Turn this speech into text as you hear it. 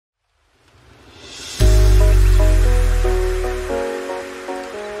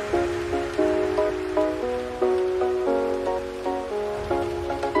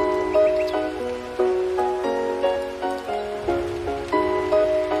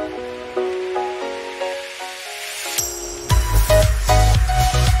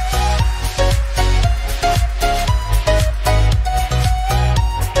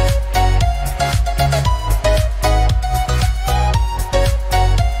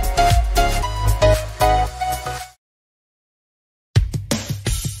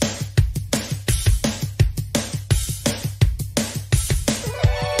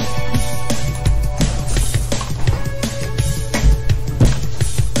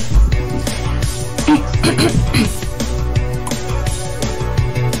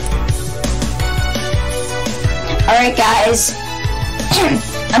Alright guys,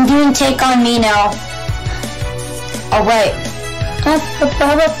 I'm doing Take On Me now. Alright.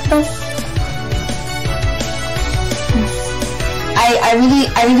 I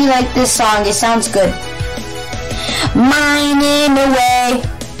really like this song, it sounds good. Mine in a way,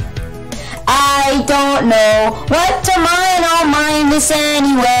 I don't know what to mine, I'll mine this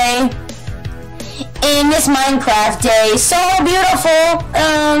anyway. In this Minecraft day, so beautiful,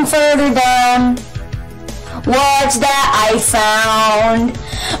 further down. What's that I found?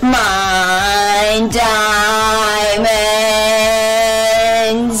 Mine diamonds.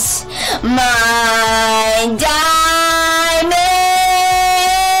 Mine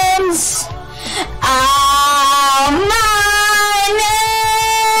diamonds. I'll mine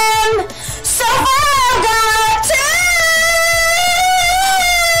them. So far I got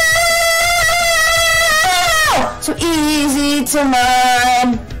two. So easy to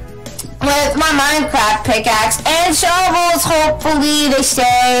mine. With my Minecraft pickaxe and shovels, hopefully they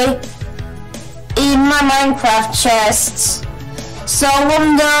stay in my Minecraft chests. So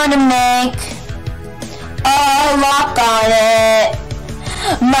I'm gonna make a lock on it.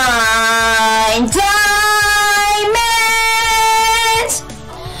 Mine diamonds.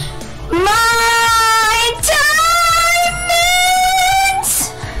 Mine diamonds.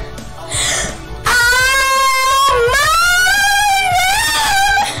 I'll mine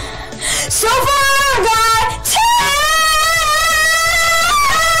them. So far I got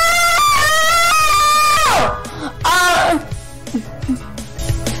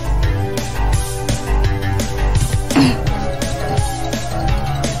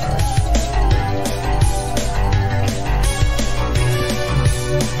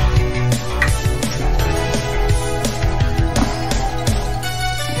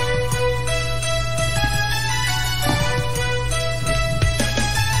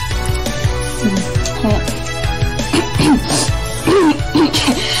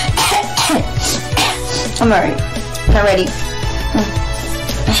I'm alright. Not ready.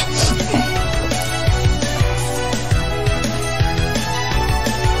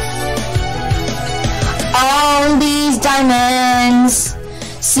 All these diamonds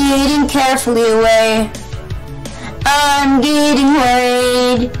sitting carefully away. I'm getting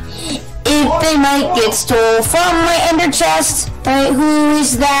worried if they might get stole from my ender chest. Right, who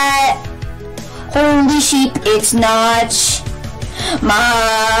is that? Holy sheep, it's Notch.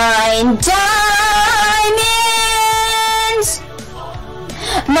 Mine diamonds.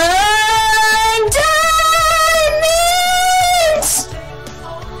 Mine diamonds.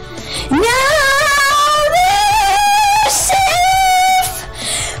 Now they're safe.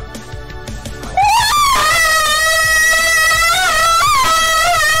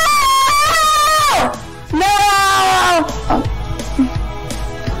 Wow! No!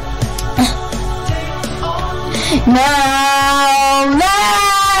 Now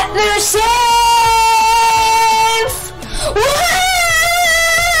that they're safe. Wow!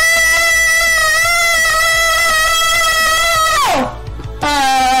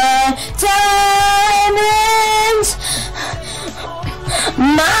 Diamonds.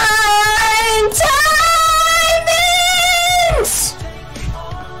 Mine diamonds.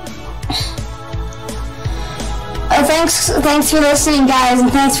 Thanks for listening, guys,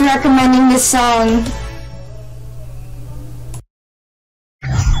 and thanks for recommending this song.